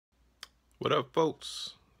What up,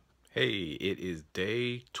 folks? Hey, it is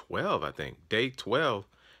day 12, I think. Day 12.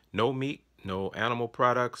 No meat, no animal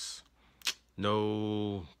products,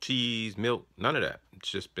 no cheese, milk, none of that. It's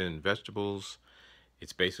just been vegetables.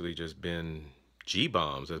 It's basically just been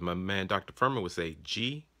G-bombs, as my man Dr. Furman would say,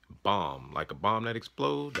 G-bomb, like a bomb that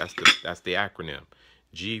explodes. That's the acronym.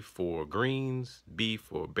 G for greens, B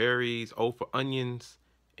for berries, O for onions,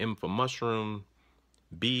 M for mushroom,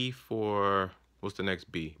 B for, what's the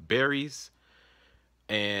next B? Berries,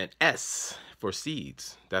 and S for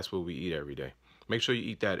seeds. That's what we eat every day. Make sure you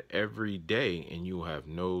eat that every day and you will have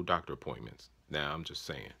no doctor appointments. Now, I'm just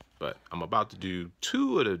saying. But I'm about to do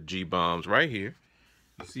 2 of the G-bombs right here.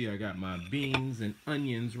 You see I got my beans and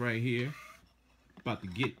onions right here. About to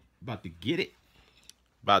get it.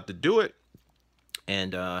 About to do it.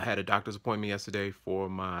 And I had a doctor's appointment yesterday for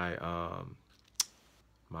my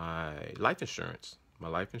my life insurance.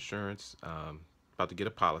 About to get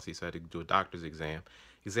a policy, so I had to do a doctor's exam.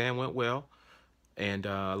 Exam went well, and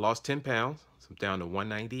lost 10 pounds. So I'm down to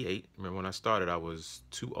 198. Remember when I started, I was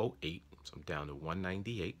 208. So I'm down to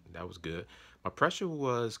 198. That was good. My pressure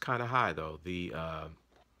was kind of high though. The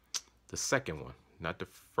second one, not the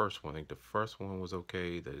first one. I think the first one was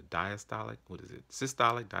okay. The diastolic, what is it?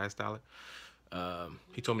 Systolic, diastolic.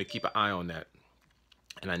 He told me to keep an eye on that.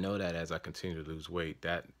 And I know that as I continue to lose weight,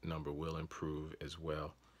 that number will improve as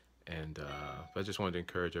well. And I just wanted to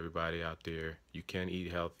encourage everybody out there. You can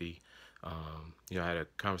eat healthy. I had a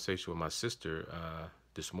conversation with my sister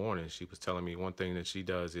this morning. She was telling me one thing that she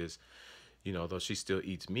does is, though she still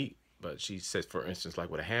eats meat, but she says, for instance,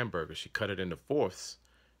 like with a hamburger, she cut it into fourths,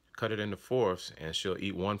 and she'll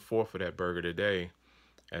eat 1/4 of that burger today,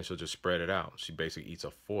 and she'll just spread it out. She basically eats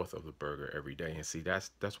 1/4 of the burger every day. And see,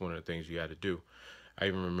 that's one of the things you got to do. I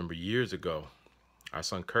even remember years ago, our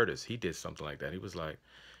son Curtis, he did something like that. He was like,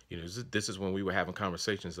 this is when we were having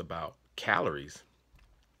conversations about calories.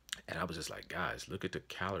 And I was just like, guys, look at the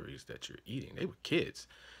calories that you're eating. They were kids.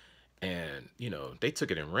 And, they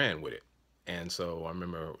took it and ran with it. And so I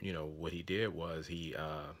remember, what he did was he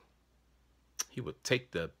would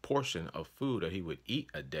take the portion of food that he would eat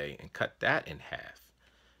a day and cut that in half.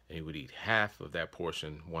 And he would eat half of that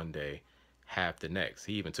portion one day, half the next.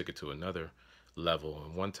 He even took it to another level.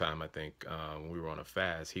 And one time, I think, when we were on a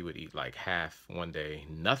fast, he would eat like half one day,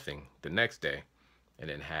 nothing the next day, and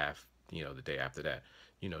then half, the day after that,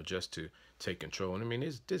 just to take control. And I mean,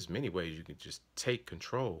 there's many ways you can just take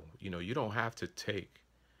control. You don't have to take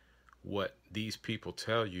what these people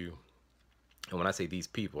tell you. And when I say these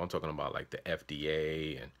people, I'm talking about like the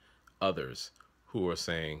FDA and others who are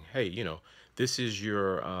saying, hey, this is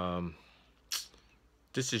your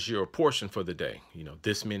portion for the day.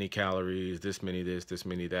 This many calories, this many this, this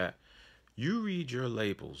many that. You read your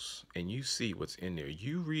labels and you see what's in there.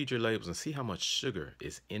 You read your labels and see how much sugar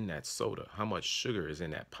is in that soda, how much sugar is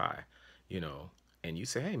in that pie, and you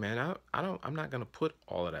say, hey man, I'm not gonna put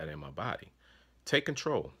all of that in my body. Take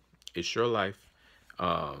control. It's your life.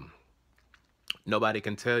 Nobody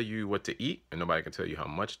can tell you what to eat, and nobody can tell you how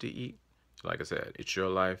much to eat. Like I said, it's your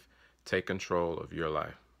life. Take control of your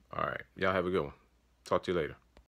life. All right, y'all have a good one. Talk to you later.